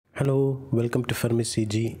Hello, welcome to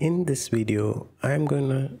CG. In this video, I am going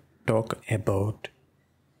to talk about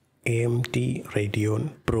AMD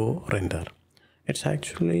Radeon Prorender. It's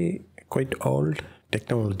actually quite old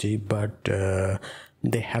technology, but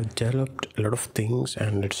they have developed a lot of things,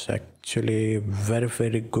 and it's actually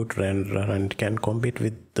very good renderer and can compete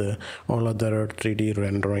with all other 3D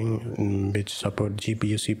rendering which support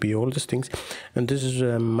GPU, CPU, all these things. And this is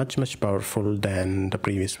much powerful than the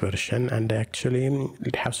previous version, and actually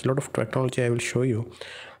it has a lot of technology I will show you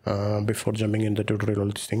before jumping in the tutorial, all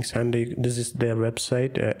these things. And this is their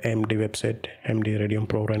website, AMD website, AMD Radeon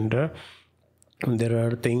Prorender. There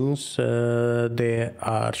are things they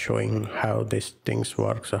are showing how these things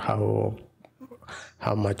work, so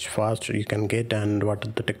how much faster you can get and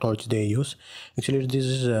what the technology they use. Actually, this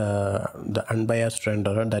is the unbiased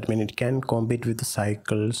renderer. That means it can compete with the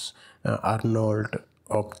cycles, Arnold,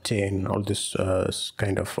 Octane, all this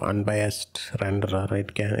kind of unbiased renderer.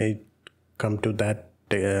 It come to that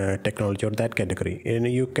technology or that category,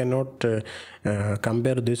 and you cannot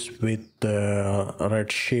compare this with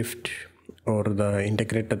Redshift or the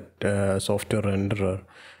integrated software renderer,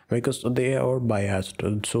 because they are biased,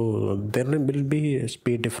 so there will be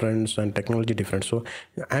speed difference and technology difference. So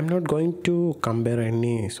I'm not going to compare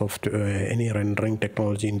any software, any rendering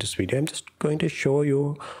technology in this video. I'm just going to show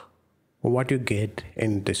you what you get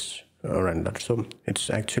in this render. So it's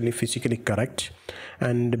actually physically correct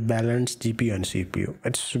and balanced GPU and CPU.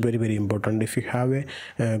 It's very important. If you have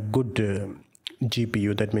a good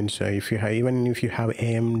GPU, that means if you have, even if you have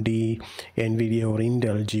AMD, NVIDIA or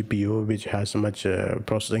Intel GPU which has much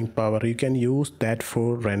processing power, you can use that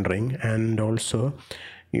for rendering, and also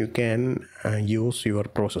you can use your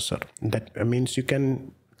processor. That means you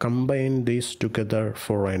can combine these together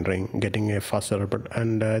for rendering, getting a faster output.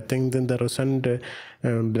 And I think in the recent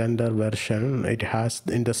Blender version, it has,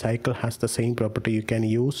 in the cycle, has the same property. You can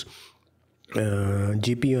use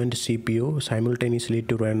GPU and CPU simultaneously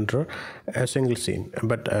to render a single scene.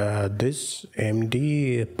 But this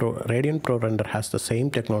AMD Radeon Prorender has the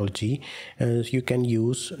same technology. You can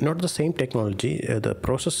use, not the same technology, the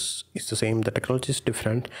process is the same, the technology is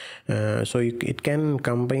different. So it can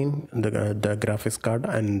combine the graphics card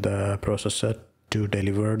and the processor to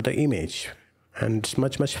deliver the image, and it's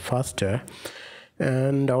much faster.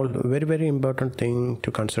 And all very important thing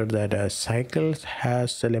to consider, that cycles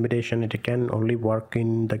has a limitation. It can only work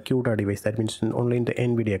in the CUDA device, that means only in the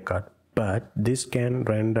NVIDIA card, but this can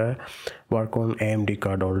work on AMD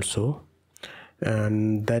card also,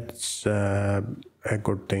 and that's a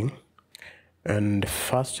good thing. And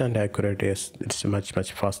fast and accurate, is it's much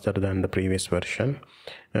faster than the previous version.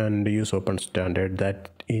 And use open standard, that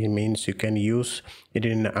it means you can use it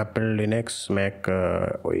in Apple, Linux, Mac,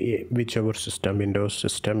 whichever system, Windows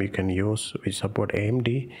system you can use, which support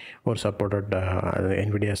AMD or supported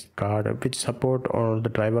NVIDIA's card, which support all the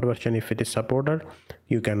driver version. If it is supported,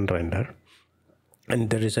 you can render. And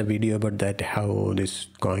there is a video about that, how this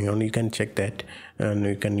going on. You can check that, and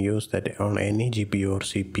you can use that on any GPU or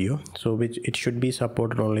CPU. So which it should be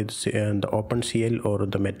supported only the OpenCL or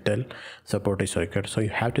the Metal support is required. So you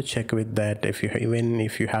have to check with that. Even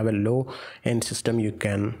if you have a low end system, you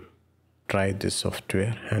can try this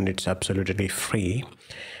software, and it's absolutely free.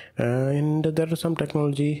 And there is some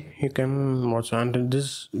technology you can watch, and this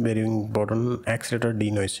is very important. Accelerator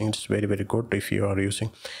denoising, it's very good if you are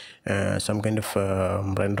using some kind of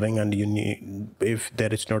rendering, and you need, if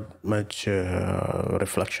there is not much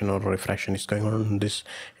reflection or refraction is going on, this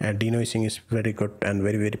denoising is very good and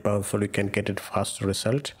very powerful. You can get it fast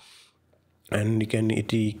result. And it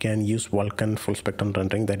can use Vulkan full spectrum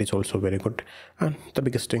rendering, that is also very good. And the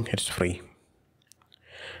biggest thing, it's free.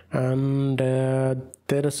 And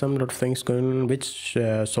there are some lot of things going on, which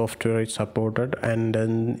software is supported. And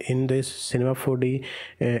then in this Cinema 4D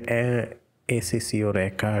ACC or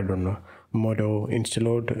ACA, I don't know, Modo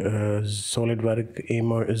installed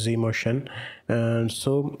Solidworks, Z Motion, and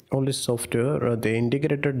so all this software they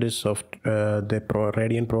integrated this the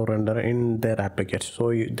Radeon Prorender in their application.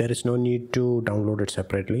 So there is no need to download it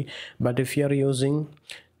separately. But if you are using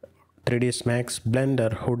 3ds Max,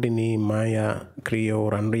 Blender, Houdini, Maya, Creo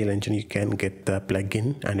or Unreal Engine, you can get the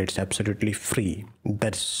plugin, and it's absolutely free.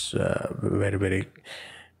 That's very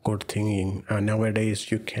good thing. Nowadays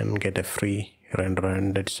you can get a free render,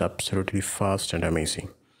 and it's absolutely fast and amazing.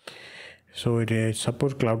 So it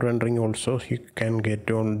supports cloud rendering also. You can get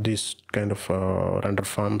on this kind of render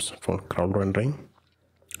farms for cloud rendering.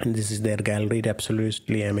 And this is their gallery,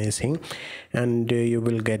 absolutely amazing, and you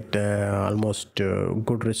will get almost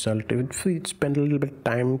good result. If you spend a little bit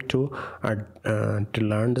time to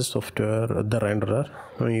learn the software, the renderer,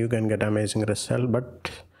 you can get amazing result. But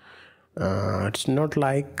It's not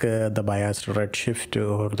like the biased redshift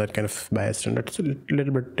or that kind of biased, and it's a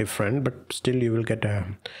little bit different, but still you will get a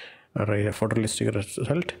photorealistic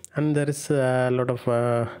result. And there is a lot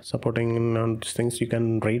of supporting on these things. You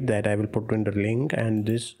can read that. I will put in the link, and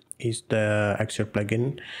this is the actual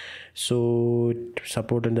plugin. So it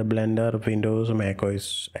support in the Blender, Windows, Mac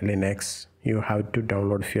OS, Linux. You have to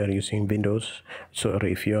download if you are using Windows.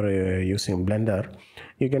 Sorry, if you are using Blender,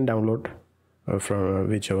 you can download from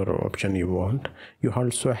whichever option you want. You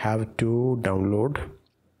also have to download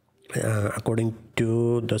according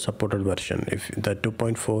to the supported version. If the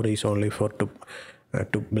 2.4 is only for to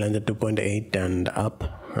Blender 2.8 and up,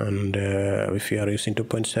 and if you are using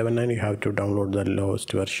 2.79, you have to download the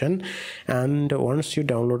lowest version. And once you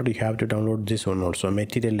download it, you have to download this one also,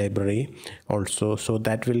 material library also. So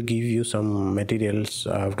that will give you some materials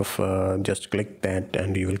out of just click that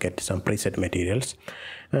and you will get some preset materials.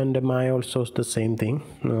 And my also is the same thing,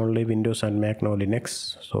 only Windows and Mac, no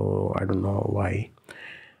Linux, so I don't know why.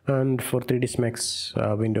 And for 3ds Max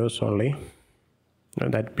Windows only,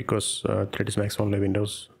 that because 3ds Max only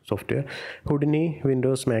Windows software. Houdini,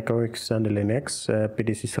 Windows, Mac OS and Linux,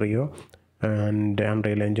 PTC Creo and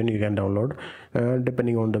Unreal Engine you can download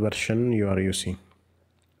depending on the version you are using.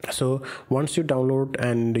 So once you download,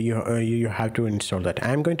 and you have to install that.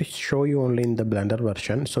 I'm going to show you only in the Blender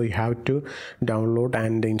version, so you have to download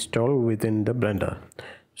and install within the Blender.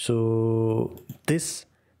 So this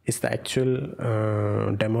is the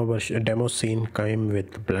actual demo scene came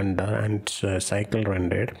with Blender, and it's cycle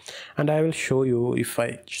rendered. And I will show you if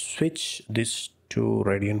I switch this to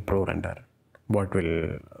Radeon Prorender, what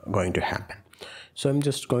will going to happen. So I'm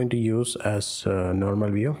just going to use as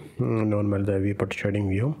normal view, the viewport shading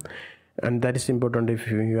view. And that is important.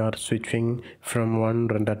 If you are switching from one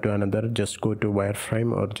render to another, just go to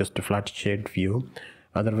wireframe or just a flat shade view.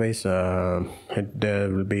 Otherwise there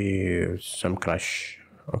will be some crash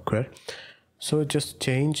occur. So just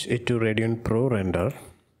change it to Radeon Prorender,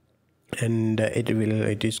 and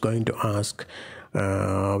it is going to ask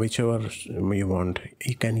whichever you want.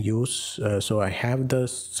 You can use so I have the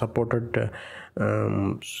supported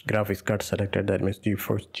graphics card selected, that means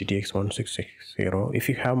GeForce GTX 1660. If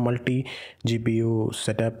you have multi GPU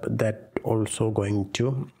setup, that also going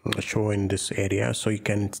to show in this area, so you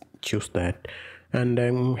can choose that. And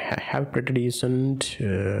have pretty decent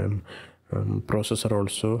processor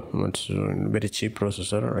also. It's a very cheap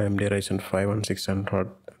processor, AMD Ryzen 5 1600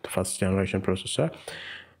 first generation processor,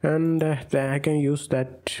 and I can use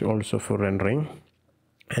that also for rendering.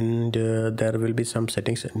 And there will be some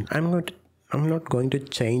settings, and I'm not going to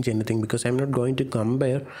change anything because I'm not going to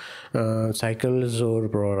compare cycles or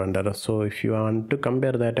Prorender. So if you want to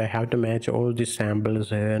compare that, I have to match all these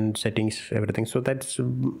samples and settings, everything. So that's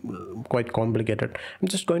quite complicated. I'm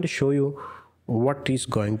just going to show you what is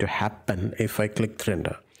going to happen if I click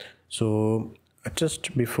render. So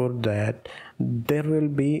just before that, there will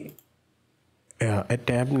be a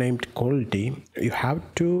tab named quality. You have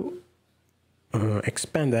to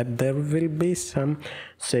expand that. There will be some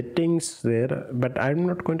settings there, but I'm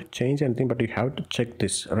not going to change anything, but you have to check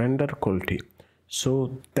this render quality.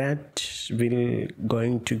 So that will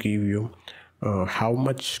going to give you how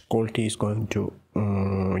much quality is going to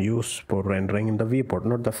use for rendering in the viewport,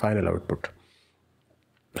 not the final output.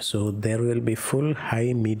 So there will be full,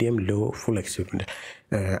 high, medium, low, full execute.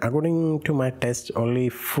 According to my test, only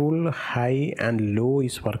full, high and low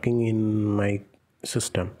is working in my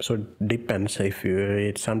system. So it depends. If you,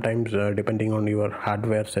 it sometimes depending on your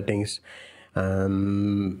hardware settings,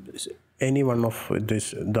 any one of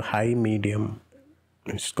this, the high, medium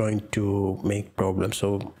is going to make problems.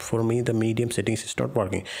 So for me, the medium settings is not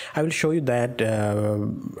working. I will show you that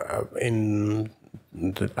in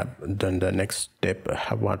then the next step,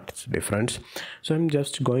 what's difference. So I'm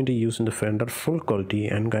just going to use in the render full quality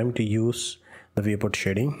and going to use the viewport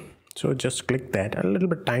shading. So just click that. A little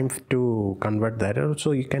bit time to convert that.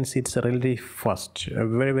 Also you can see it's really fast,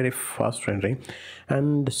 very fast rendering,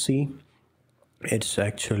 and see it's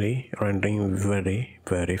actually rendering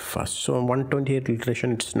very fast. So 128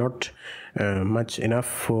 iteration, it's not much enough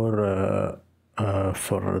for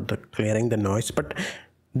the clearing the noise, but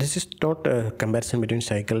this is not a comparison between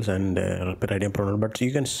cycles and Radeon Pro, but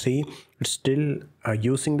you can see it's still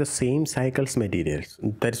using the same cycles materials.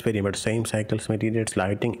 That's very much same cycles materials,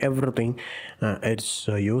 lighting, everything. It's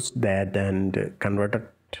used that and converted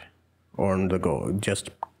on the go.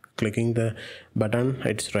 Just clicking the button,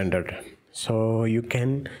 it's rendered. So you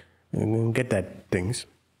can get that things.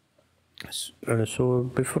 So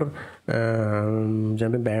before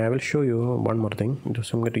jumping back, I will show you one more thing.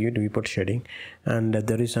 So I'm going to use viewport shading, and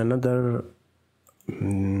there is another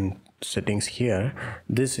settings here,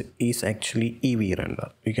 this is actually Eevee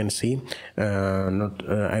render. You can see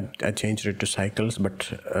I changed it to cycles,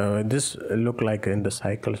 but this look like in the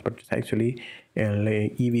cycles, but it's actually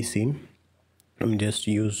Eevee scene. Just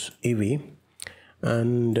use Eevee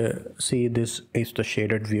and see, this is the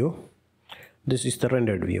shaded view, this is the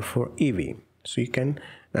rendered view for Eevee. So you can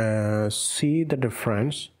see the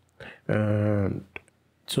difference.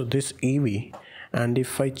 So this Eevee, and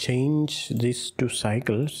if I change this to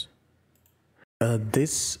cycles,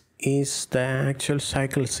 this is the actual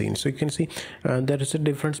cycle scene. So you can see there is a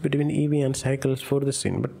difference between Eevee and cycles for the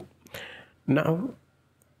scene. But now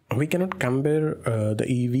we cannot compare the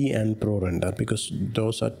Eevee and Prorender because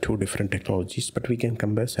those are two different technologies, but we can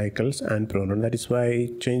compare cycles and Prorender. That is why I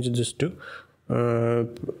changed this to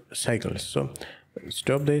cycles. So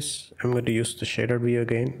stop this. I'm going to use the shaded view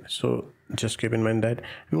again. So just keep in mind that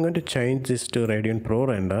I'm going to change this to Radeon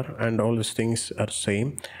Prorender, and all these things are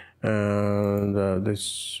same. There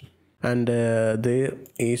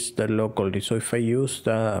is the low quality. So if I use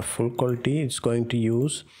the full quality, it's going to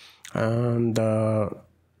use the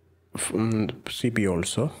CPU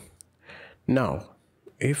also. Now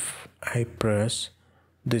if I press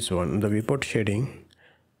this one, the viewport shading,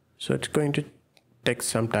 so it's going to take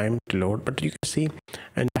some time to load, but you can see,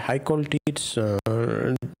 and high quality it's a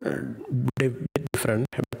bit different,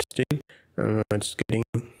 but still it's getting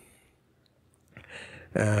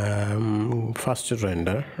faster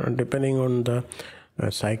render, depending on the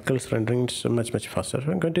cycles rendering. It's much faster.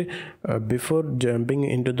 So I'm going to before jumping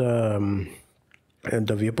into the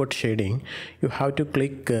viewport shading, you have to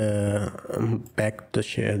click back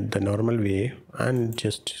the normal way and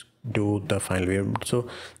just do the final view. So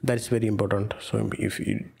that's very important. So if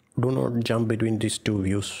you do not jump between these two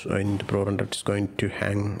views in the Prorender, it's going to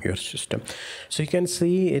hang your system. So you can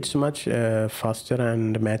see it's much faster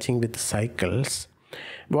and matching with cycles.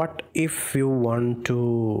 What if you want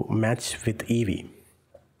to match with Eevee?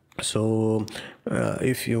 So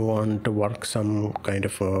if you want to work some kind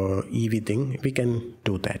of Eevee thing, we can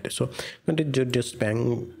do that. So I'm going to just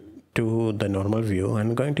bang to the normal view.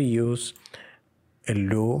 I'm going to use a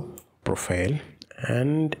low profile,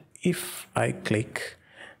 and if I click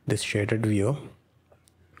this shaded view,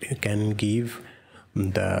 you can give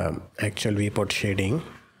the actual viewport shading.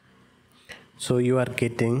 So you are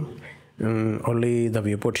getting only the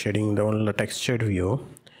viewport shading, only the textured view.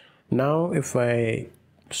 Now if I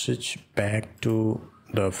switch back to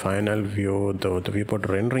the final view, the viewport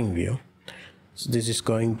rendering view, so this is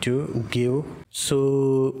going to give.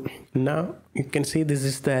 So now you can see this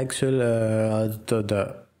is the actual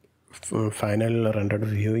the final rendered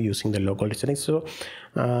view using the local settings. So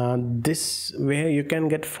this way you can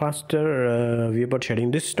get faster viewport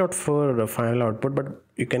shading. This is not for the final output, but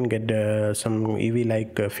you can get some Eevee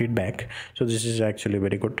like feedback. So this is actually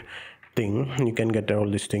very good thing. You can get all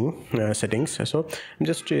these settings. So I'm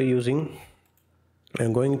just going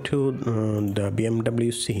to the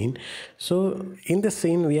BMW scene. So in the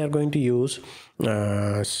scene we are going to use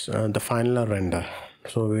the final render.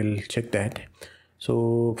 So we'll check that.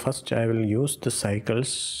 So first I will use the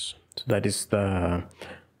cycles. So that is the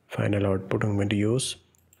final output. I'm going to use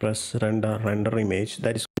press render image.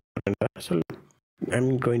 That is render. So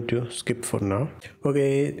I'm going to skip for now.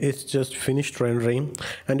 Okay, it's just finished rendering,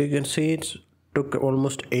 and you can see it took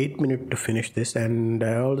almost 8 minutes to finish this, and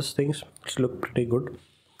all these things look pretty good.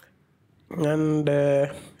 And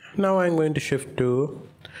now I'm going to shift to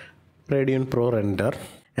Radeon Prorender,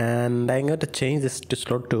 and I'm going to change this to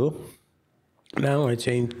slot 2. Now I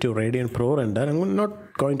changed to Radeon Prorender. I'm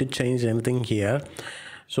not going to change anything here.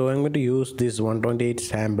 So I'm going to use this 128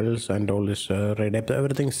 samples and all this red depth,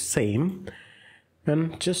 everything's same.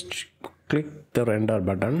 And just click the render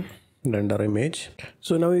button, render image.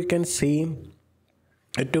 So now you can see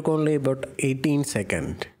it took only about 18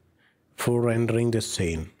 seconds for rendering this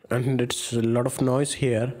scene, and it's a lot of noise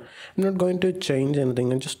here. I'm not going to change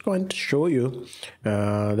anything. I'm just going to show you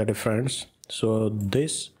the difference. So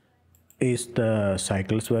this is the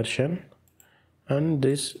cycles version, and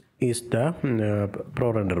this is the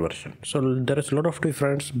Prorender version. So there is a lot of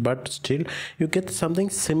difference, but still you get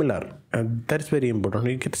something similar, and that is very important.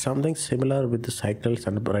 You get something similar with the cycles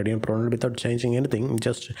and Radeon Prorender without changing anything.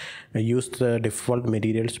 Just use the default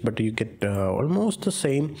materials, but you get almost the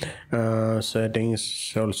same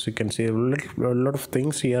settings. Also you can see a lot of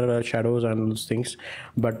things here, shadows and those things,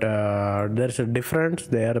 we there's a difference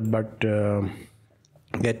there, but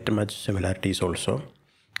get much similarities also.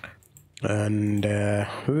 And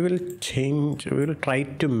we will try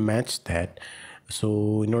to match that.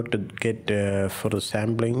 So in order to get for the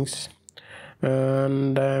samplings,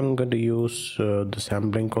 and I'm going to use the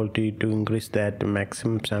sampling quality to increase that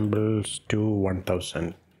maximum samples to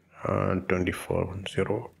 1000,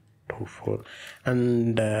 241024,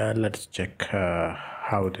 and let's check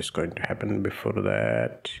how it is going to happen. Before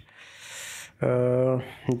that,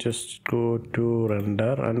 just go to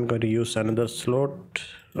render. I'm going to use another slot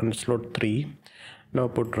on slot 3. Now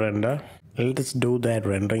put render. Let's do that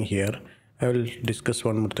rendering here. I will discuss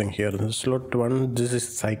one more thing here. In slot 1, this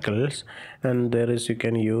is cycles, and there is, you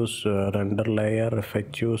can use render layer. If I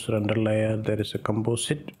choose render layer, there is a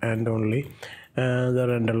composite and only the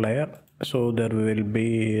render layer. So there will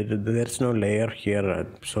be, there's no layer here,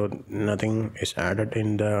 so nothing is added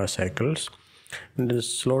in the cycles. In the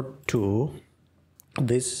slot 2,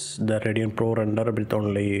 this the Radeon Prorender with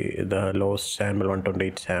only the lowest sample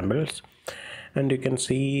 128 samples, and you can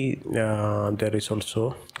see there is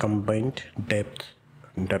also combined depth.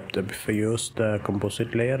 If you use the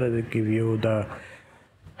composite layer, it will give you the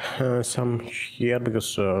some here,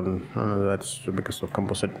 because that's because of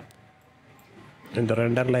composite in the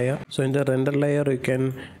render layer. So in the render layer you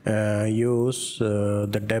can use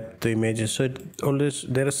the depth images. So always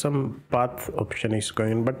there is some path option is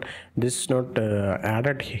going, but this is not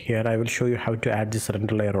added here. I will show you how to add this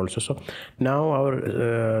render layer also. So now our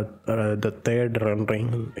the third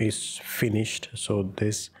rendering is finished. So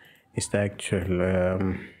this is the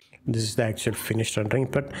actual finished rendering,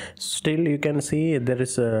 but still you can see there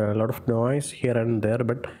is a lot of noise here and there,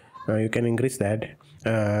 but you can increase that.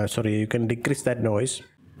 You can decrease that noise.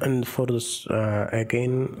 And for this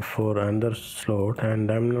again, for another slot, and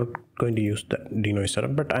I'm not going to use the denoiser,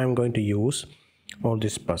 but I'm going to use all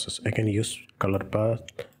these passes. I can use color pass,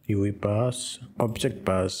 UV pass, object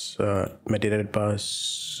pass, material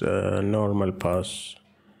pass, normal pass,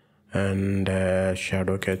 and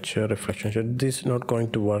shadow catcher, reflection shadow. This is not going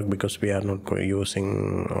to work because we are not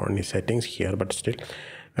using any settings here, but still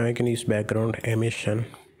I can use background, emission,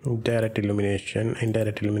 direct illumination,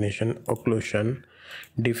 indirect illumination, occlusion,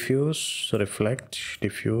 diffuse, reflect,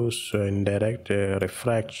 diffuse, indirect,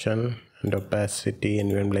 refraction, and opacity,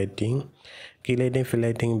 and lighting, key lighting, fill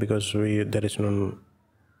lighting, because there is no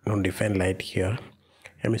defined light here,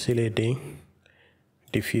 emissive lighting,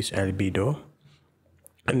 diffuse albedo.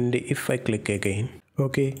 And if I click again,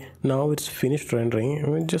 okay, now it's finished rendering. I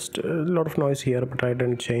mean, just a lot of noise here, but I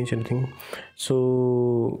didn't change anything.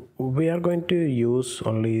 So we are going to use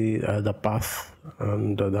only the path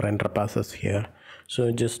and the render passes here.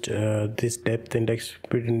 So just this depth index,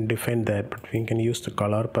 we didn't define that, but we can use the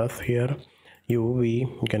color path here. UV,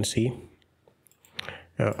 you can see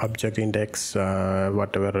object index,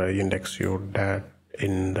 whatever index you add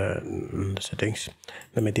in the settings,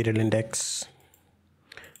 the material index,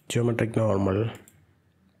 geometric normal.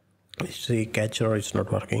 See, catcher is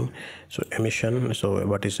not working. So emission, so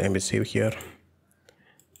what is emissive here,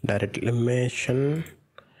 direct illumination,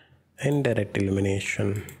 indirect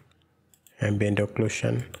illumination, ambient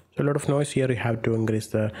occlusion. So a lot of noise here. You have to increase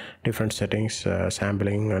the different settings,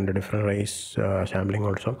 sampling and different rays, sampling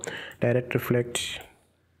also, direct reflect,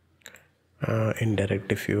 indirect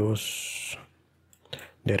diffuse,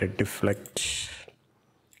 direct deflect,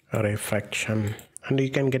 refraction, and you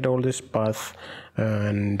can get all this path,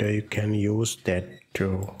 and you can use that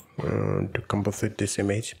to composite this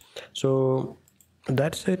image. So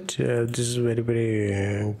that's it. This is very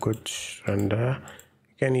good, and you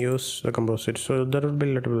can use the composite. So there will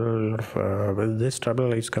be a lot of this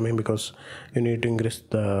trouble is coming because you need to increase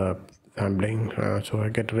the sampling. So I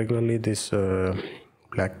get regularly this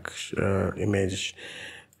black image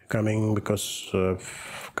coming because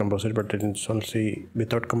of composite, but it's only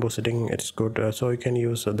without compositing it's good. So you can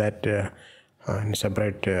use that in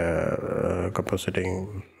separate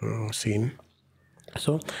compositing scene.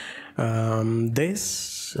 So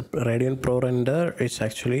this Radeon Prorender is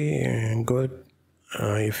actually good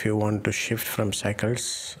if you want to shift from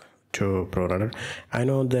cycles to Prorender. I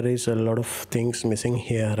know there is a lot of things missing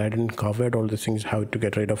here. I didn't cover all these things, how to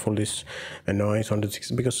get rid of all this noise on the things,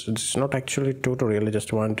 because it's not actually tutorial. I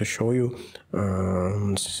just want to show you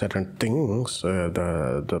certain things,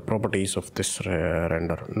 the properties of this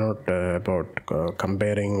render, not about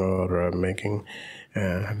comparing or making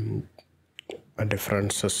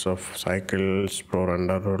differences of cycles,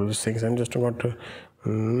 Prorender, all these things. I'm just not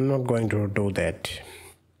going to do that.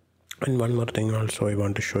 And one more thing also I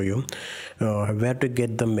want to show you where to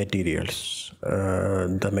get the materials.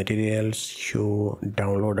 The materials you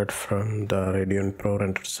downloaded from the Radeon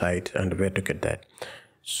Prorender site, and where to get that.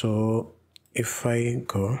 So if I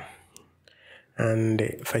go and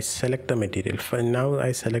if I select the material, now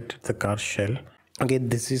I selected the car shell. Okay,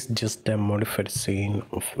 this is just a modified scene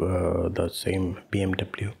of the same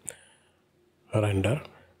BMW. render,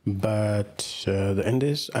 but in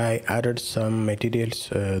this I added some materials,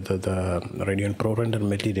 the Radeon Prorender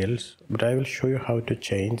materials, but I will show you how to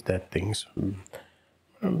change that things.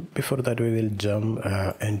 Before that, we will jump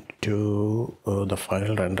into the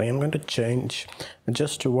final rendering. I'm going to change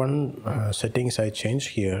just one settings I changed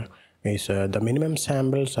here is the minimum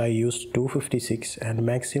samples I used 256 and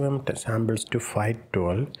maximum samples to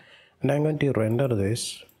 512, and I'm going to render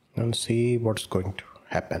this and see what's going to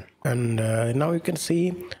happen. And now you can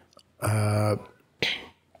see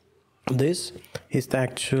this is the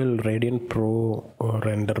actual Radeon Pro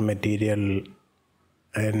render material,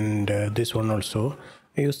 and this one also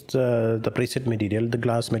I used the preset material, the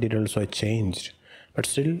glass material, so I changed, but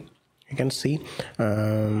still you can see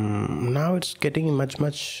now it's getting much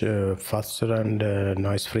faster and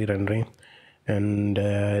noise free rendering. And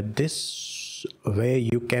this way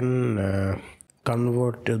you can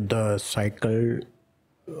convert the cycle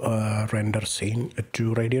render scene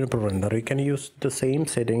to Radeon Prorender. You can use the same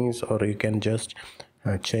settings, or you can just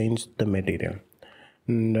change the material.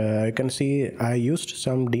 And you can see I used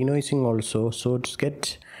some denoising also, so it's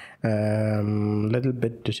get little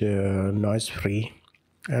bit noise free,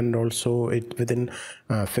 and also it within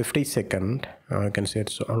 50 second you can see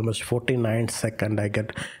it's almost 49 second I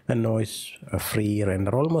get a noise free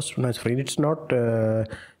render, almost noise free. It's not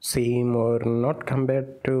same or not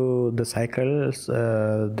compared to the cycles.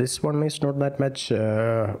 This one is not that much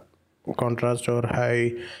contrast or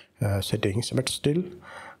high settings, but still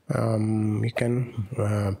you can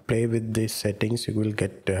play with these settings. You will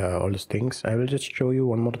get all these things. I will just show you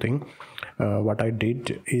one more thing. What I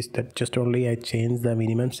did is that just only I changed the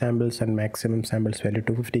minimum samples and maximum samples value to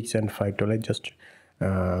 256 and 512. I just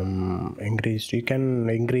increased. You can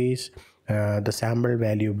increase the sample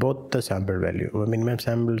value, both the sample value, minimum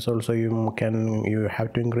samples also you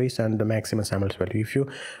have to increase, and the maximum samples value. If you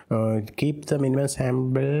keep the minimum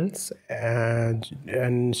samples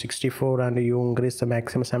and 64 and you increase the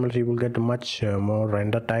maximum samples, you will get much more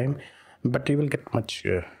render time, but you will get much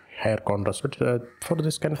higher contrast. But for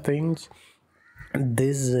this kind of things,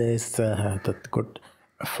 this is the good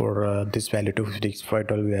for this value 256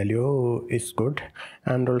 value is good.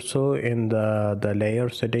 And also in the layer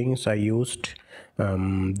settings I used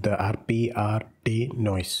the Prorender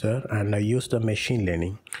Denoiser, and I used the machine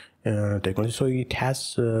learning technology, so it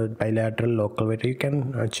has bilateral local weight. You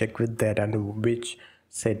can check with that and which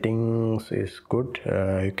settings is good.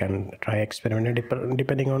 You can try experimenting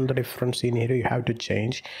depending on the different scenario you have to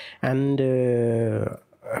change. And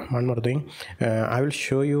one more thing, I will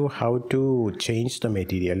show you how to change the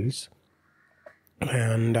materials,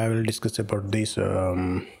 and I will discuss about this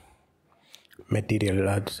material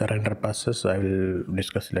the render passes. I will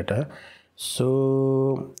discuss later.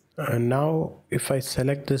 So now if I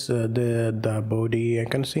select this the body, I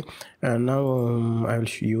can see now I will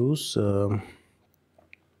use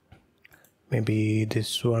maybe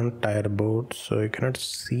this one tire board, so you cannot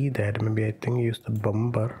see that. Maybe I think use the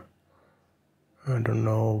bumper, I don't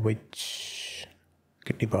know which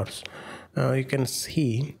kitty parts. You can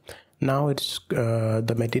see now it's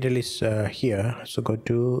the material is here, so go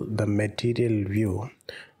to the material view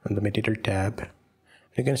and the material tab.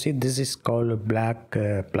 You can see this is called black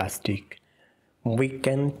plastic. We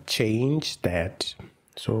can change that.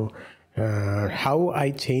 So how I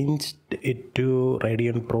changed it to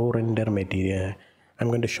Radeon Prorender material, I'm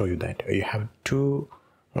going to show you that. You have to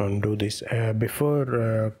do this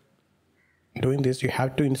before doing this. You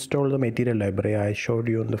have to install the material library. I showed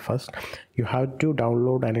you on the first. You have to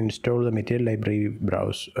download and install the material library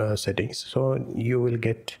browse settings. So you will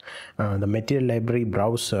get the material library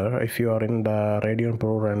browser if you are in the Radeon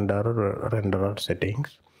Pro renderer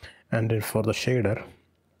settings. And for the shader,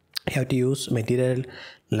 you have to use material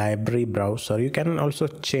library browser. You can also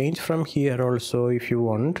change from here also if you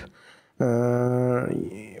want.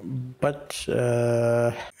 But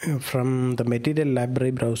from the material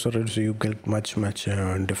library browser you get much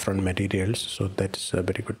different materials, so that's a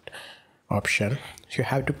very good option. So you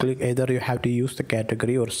have to click, either you have to use the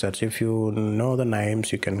category or search. If you know the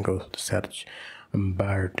names, you can go to search,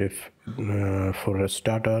 but if for a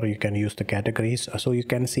starter you can use the categories. So you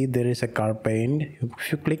can see there is a car paint.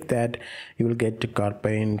 If you click that, you will get car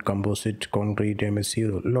paint, composite, concrete,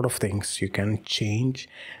 MSC, a lot of things you can change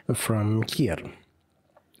from here.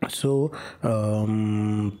 So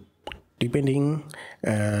depending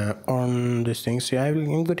on these things,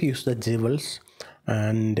 I'm going to use the jewels.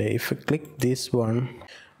 And if I click this one,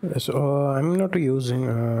 so I'm not using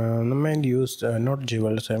I'm going to use not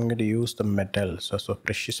jewels, I'm going to use the metals, so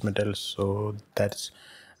precious metals. So that's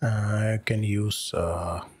I can use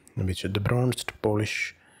which the bronzed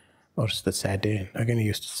polish or the satin. I can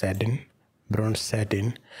use the satin, bronze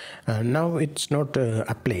satin. Now it's not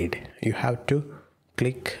applied. You have to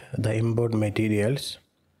click the import materials,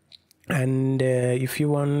 and if you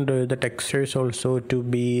want the textures also to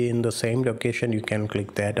be in the same location, you can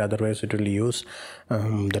click that. Otherwise it will use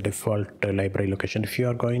the default library location. If you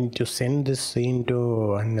are going to send this scene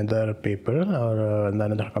to another paper or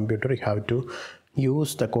another computer, you have to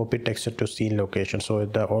use the copy texture to scene location, so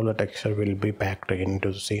all the texture will be packed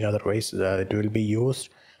into the scene. Otherwise it will be used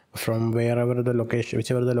from wherever the location,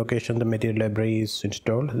 whichever the location the material library is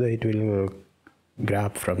installed, it will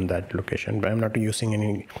grab from that location. But I'm not using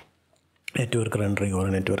any network rendering or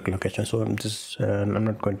a network location, so I'm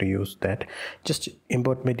not going to use that. Just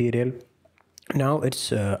import material. Now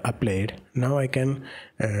it's applied. Now I can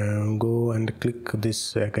go and click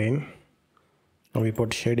this again. We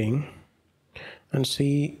put shading and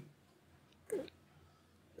see.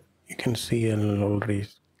 You can see I already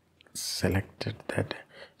selected that,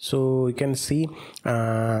 so you can see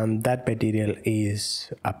that material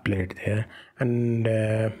is applied there. And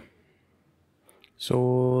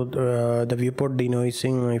so the viewport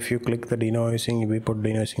denoising, if you click the denoising, viewport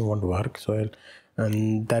denoising won't work. So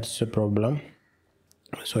and that's the problem.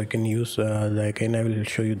 So I can use again I will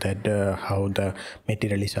show you that how the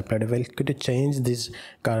material is applied. Well, could change this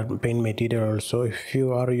paint material also. If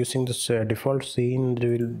you are using this default scene,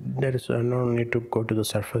 there is no need to go to the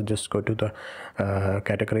surface. Just go to the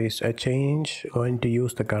categories, change, going to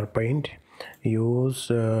use the car paint, use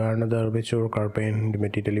another whichever car paint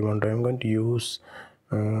material you want. I'm going to use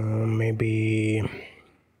maybe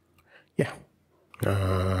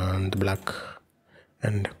the black,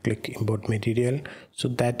 and click import material. So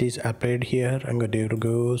that is applied here. I'm going to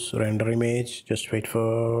go render image. Just wait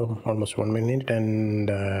for almost 1 minute, and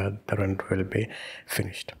the render will be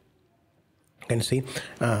finished. You can see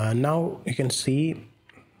now you can see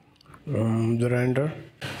the render.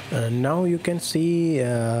 Now you can see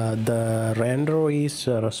the render is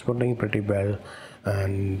responding pretty well,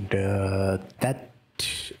 and that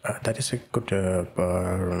is a good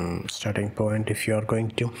starting point. If you are going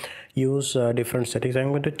to use different settings,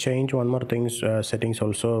 I'm going to change one more thing, settings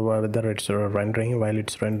also, whether it's rendering. While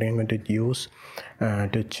it's rendering, I'm going to use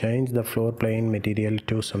to change the floor plane material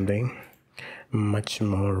to something much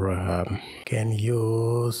more. Can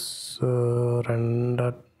use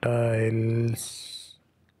render tiles,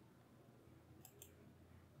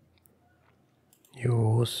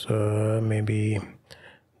 use maybe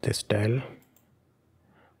this tile.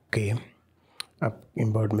 Okay,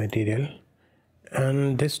 import material,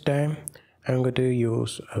 and this time I'm going to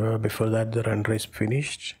use before that the render is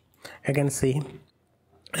finished. I can see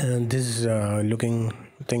this looking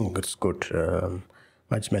thing is good,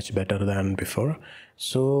 much better than before.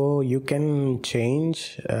 So you can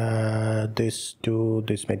change this to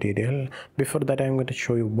this material. Before that, I'm going to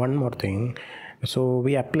show you one more thing. So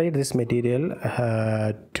we applied this material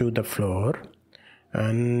to the floor,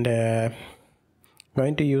 and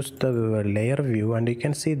going to use the layer view, and you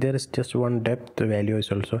can see there is just one depth value is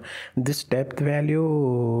also. This depth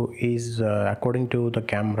value is according to the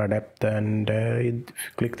camera depth, and if you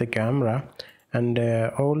click the camera, and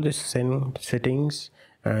all these settings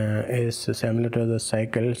is similar to the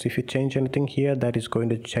cycles. If you change anything here, that is going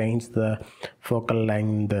to change the focal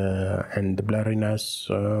length and the blurriness,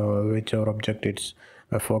 whichever object it's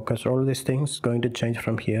focus. All these things going to change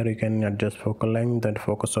from here. You can adjust focal length and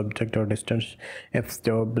focus object or distance,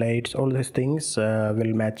 f-stop blades. All these things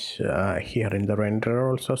will match here in the render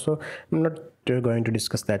also. So I'm not going to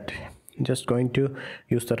discuss that. Just going to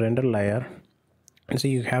use the render layer, and so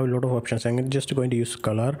you have a lot of options. I'm just going to use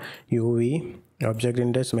color, UV, object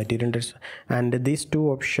index, material index, and these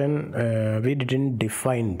two options we didn't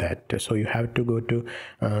define that. So you have to go to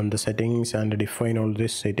the settings and define all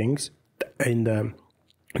these settings. In the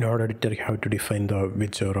node editor, you have to define the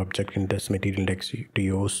whichever object index, material index to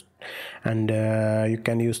use, and you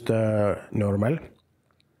can use the normal,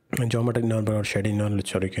 geometric normal, or shading normal,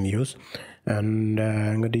 whichever you can use. And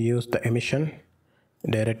I'm going to use the emission,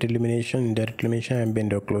 direct illumination, indirect illumination,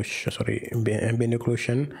 ambient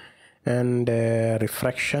occlusion, and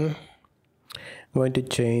refraction. I'm going to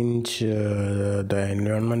change the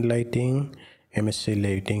environment lighting, MSC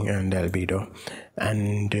lighting, and albedo.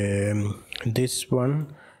 And this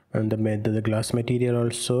one, and the glass material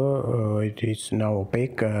also, it is now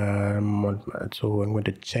opaque, so I'm going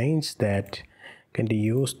to change that. Can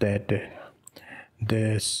use that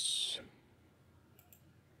this.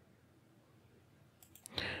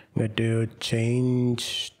 I'm going to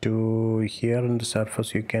change to here on the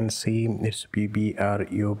surface. You can see it's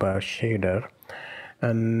BBRU bar shader,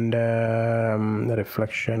 and the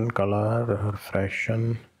reflection, color,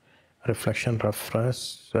 refraction, reflection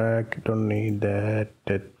refresh. I don't need that.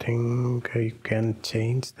 I think you can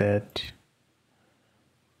change that.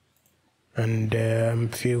 And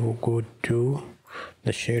if you go to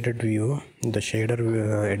the shaded view, the shader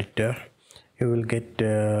editor, you will get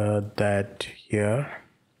that here.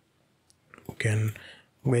 You can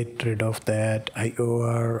get rid of that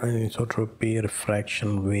IOR, anisotropy,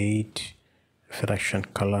 refraction, weight, refraction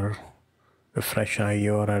color, refraction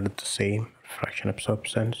IOR are the same, refraction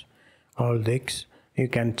absorptions, all this you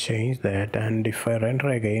can change that. And if I render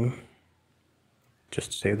again,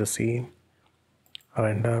 just save the scene,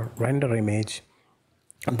 render image,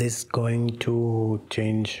 this is going to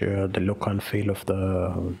change the look and feel of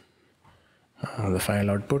the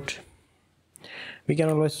file output. We can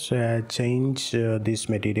always change these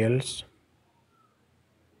materials.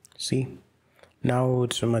 See, now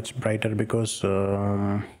it's much brighter because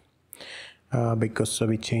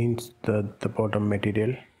we changed the bottom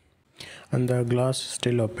material, and the glass is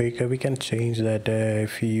still opaque. We can change that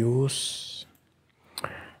if we use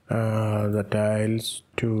the tiles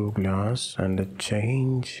to glass and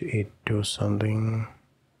change it to something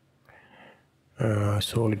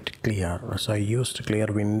solid clear. So I used clear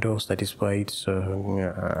windows, that is why it's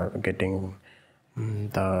getting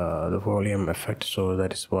the volume effect. So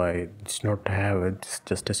that is why it's not have, it's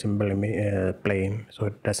just a simple plane, so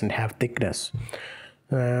it doesn't have thickness.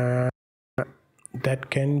 That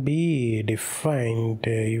can be defined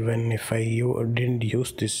even if I didn't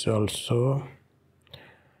use this also.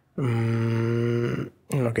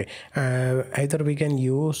 Okay, either we can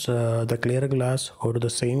use the clear glass, or the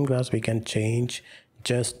same glass we can change,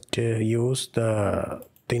 just use the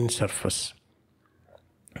thin surface.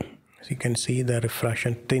 So you can see the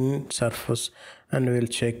refraction thin surface, and we'll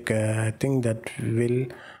check. I think that will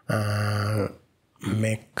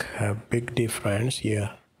make a big difference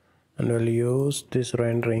here, and we'll use this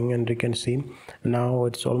rendering, and you can see now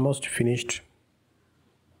it's almost finished.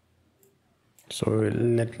 So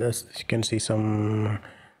let us, you can see some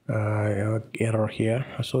error here.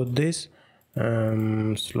 So this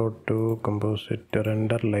slot to composite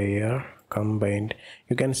render layer combined,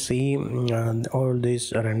 you can see all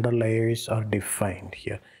these render layers are defined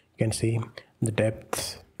here. You can see the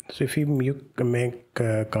depth. So if you make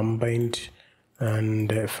combined, and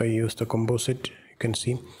if I use the composite, you can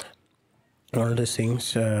see all the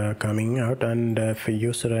things coming out. And if I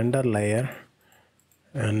use render layer,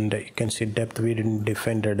 and you can see depth, we didn't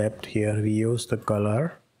define the depth here, we use the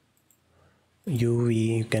color.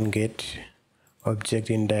 UV, you can get object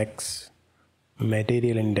index,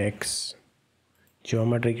 material index,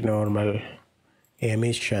 geometric normal,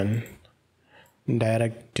 emission,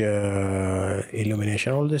 direct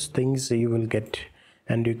illumination, all these things you will get.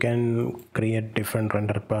 And you can create different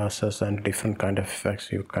render passes and different kind of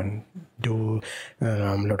effects. You can do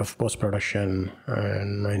a lot of post-production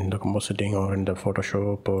in the compositing, or in the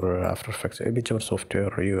Photoshop, or After Effects, whichever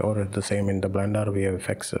software you, or the same in the Blender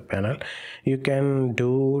VFX panel. You can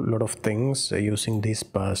do a lot of things using these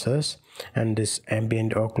passes, and this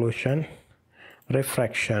ambient occlusion,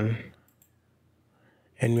 refraction,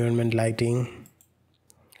 environment lighting,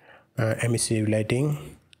 emissive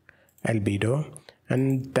lighting, albedo.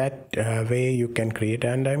 And that way you can create.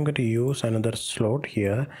 And I'm going to use another slot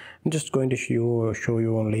here. I'm just going to show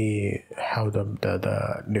you only how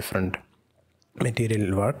the different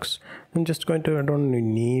material works. I'm just going to, I don't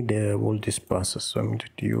need all these passes, so I'm going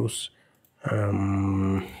to use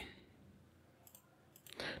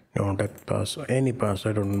no, that pass, any pass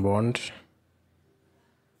I don't want.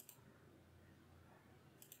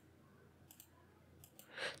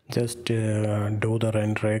 Just do the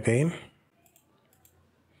render again.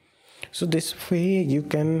 So this way you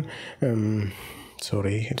can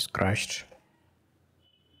sorry, it's crashed.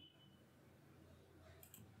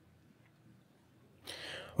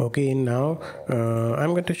 Okay, now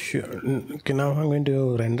I'm going to now I'm going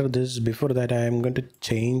to render this. Before that, I am going to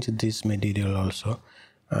change this material also.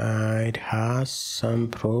 It has some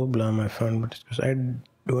problem I found, but because I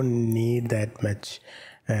don't need that much.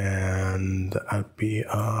 And the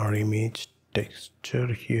RPR image texture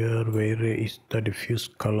here, where is the diffuse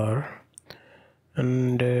color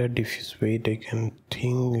and diffuse weight? I can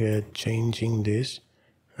think changing this.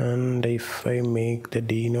 And if I make the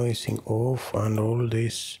denoising off and all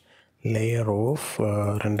this layer off,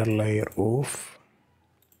 render layer off,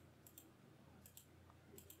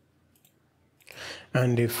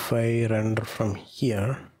 and if I render from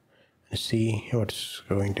here, see what's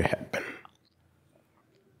going to happen.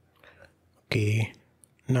 Okay,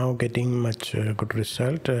 now getting much good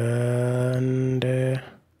result, and if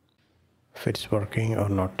it's working or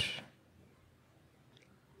not.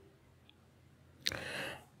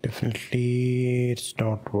 Definitely it's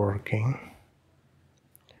not working.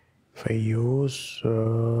 If I use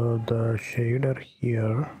the shader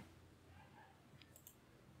here,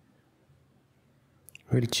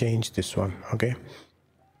 we'll change this one. Okay,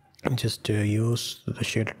 just use the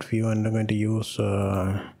shaded view, and I'm going to use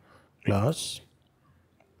glass.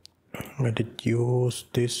 I'm going to use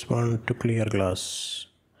this one to clear glass.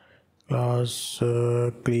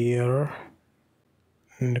 Clear,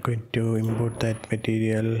 and I'm going to import that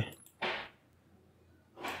material.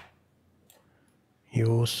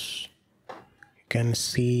 Use, you can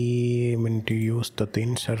see I'm going to use the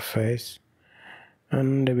thin surface,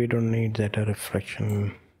 and we don't need that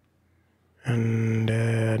reflection, and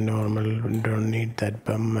normal, we don't need that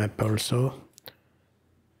bump map also.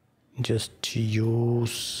 Just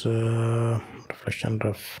use reflection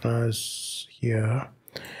roughness here,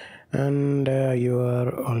 and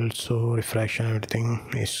your also refraction, everything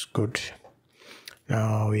is good.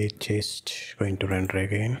 Now we're just going to render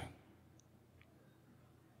again.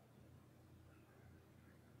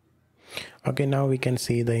 Okay, now we can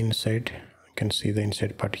see the inside. You can see the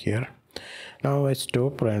inside part here. Now I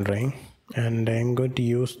stop rendering, and I'm going to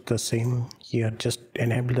use the same here. Just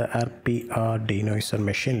enable the RPR denoiser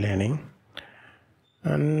machine learning,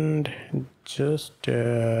 and just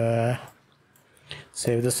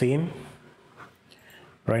save the scene,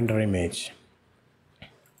 render image.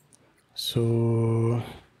 So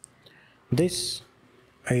this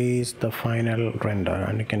is the final render,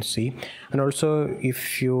 and you can see. And also,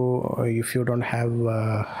 if you don't have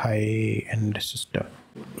a high-end system,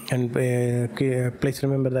 and please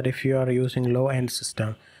remember that if you are using low-end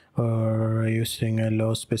system or using a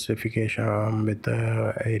low specification with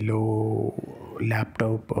a low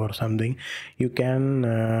laptop or something, you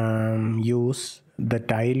can use the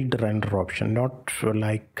tiled render option, not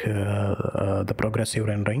like the progressive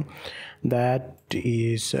rendering. That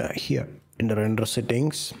is here in the render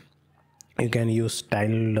settings. You can use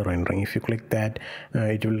tiled rendering. If you click that,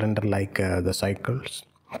 it will render like the cycles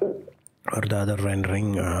or the other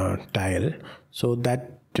rendering tile. So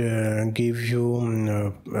that give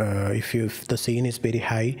you if the scene is very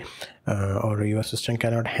high or your system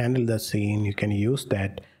cannot handle the scene, you can use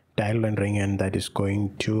that tile rendering, and that is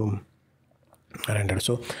going to render.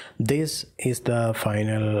 So this is the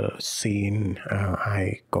final scene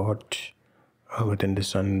I got within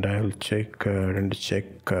this, and I will check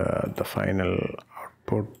the final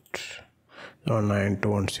output on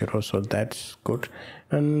 9210. So that's good.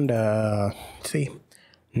 And see,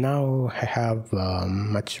 now I have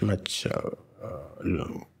much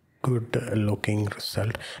good looking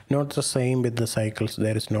result. Not the same with the cycles.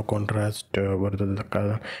 There is no contrast over the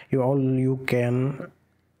color. You can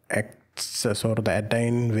access or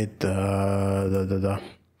attain with the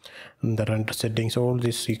render settings. All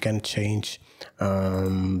this you can change.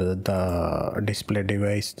 The display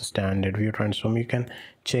device, the standard view transform, you can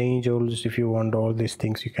change all this. If you want all these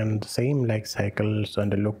things, you can the same like cycles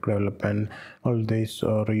and the look development, all this,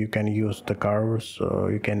 or you can use the curves,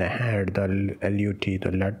 or you can add the LUT,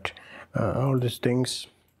 the LUT, all these things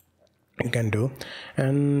you can do.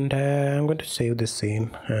 And I'm going to save this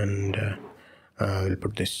scene, and we'll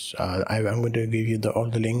put this. I'm going to give you all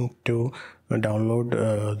the link to download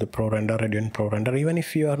the Prorender, Radeon Prorender. Even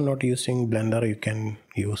if you are not using Blender, you can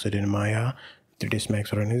use it in Maya, 3ds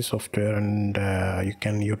Max, or any software, and you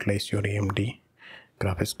can utilize your AMD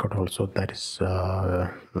graphics card also. That is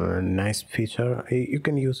a nice feature. You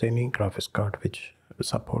can use any graphics card which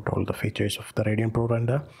support all the features of the Radeon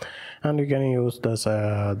Prorender, and you can use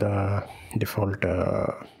the default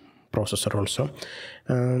processor also.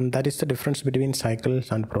 That is the difference between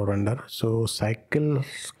cycles and Prorender. So cycles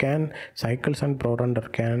and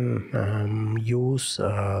Prorender can use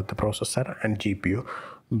the processor and GPU,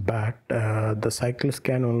 but the cycles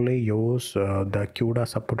can only use the CUDA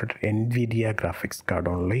supported NVIDIA graphics card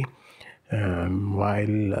only,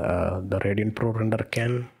 while the Radeon Prorender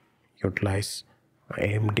can utilize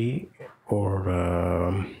AMD or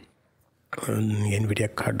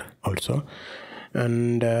NVIDIA card also.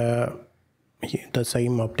 And the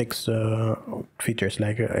same optics features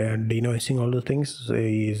like denoising, all the things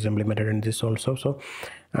is implemented in this also. So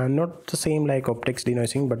not the same like optics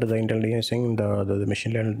denoising, but the Intel denoising, the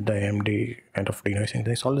machine learning, the AMD kind of denoising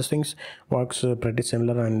things, all these things works pretty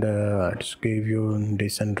similar, and just gave you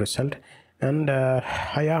decent result. And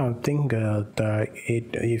I think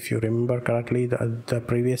if you remember correctly, the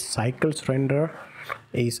previous cycles render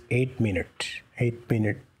is 8 minutes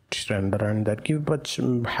render, and that give much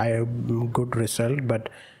high good result. But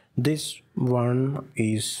this one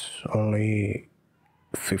is only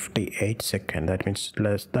 58 seconds. That means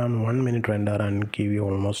less than 1 minute render and give you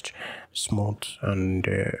almost smooth and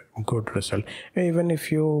good result. Even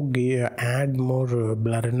if you add more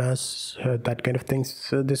blurriness, that kind of things,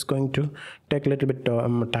 this is going to take a little bit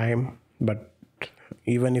time, but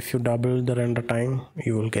even if you double the render time,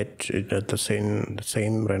 you will get it at the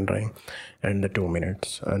same rendering in the 2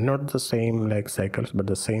 minutes. Not the same like cycles, but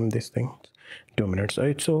the same this thing, 2 minutes.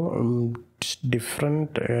 It's so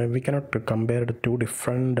different. We cannot compare the two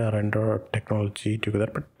different render technology together,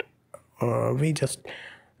 but we just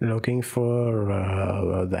looking for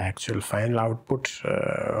the actual final output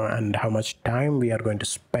and how much time we are going to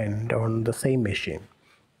spend on the same machine.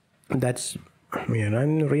 That's, you know, I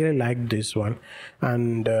really like this one,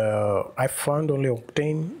 and I found only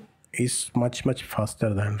Octane is much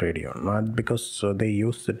faster than Radeon, not because they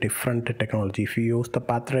use the different technology. If you use the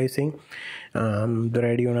path tracing, the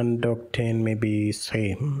Radeon and Octane may be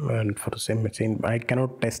same, and for the same machine I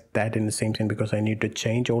cannot test that in the same scene because I need to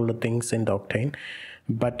change all the things in the Octane.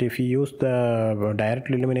 But if you use the direct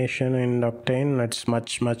illumination in Octane, it's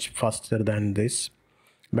much faster than this.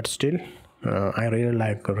 But still, I really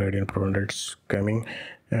like Radeon Prorender. It's coming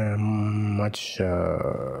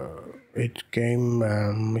it came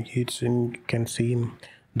it's in, you can see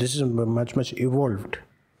this is much evolved.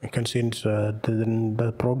 You can see it's,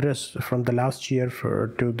 the progress from the last year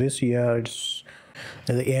to this year. It's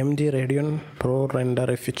the AMD Radeon Prorender.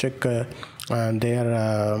 If you check their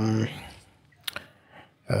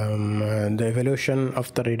the evolution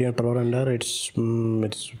of the Radeon Prorender, it's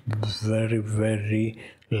very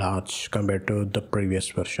large compared to the previous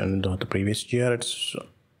version. The previous year,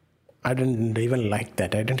 I didn't even like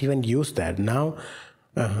that. I didn't even use that. Now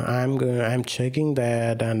I'm checking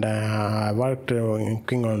that, and I worked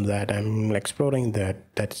working on that. I'm exploring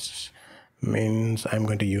that. That means I'm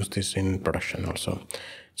going to use this in production also.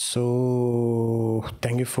 So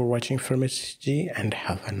thank you for watching from SG, and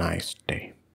have a nice day.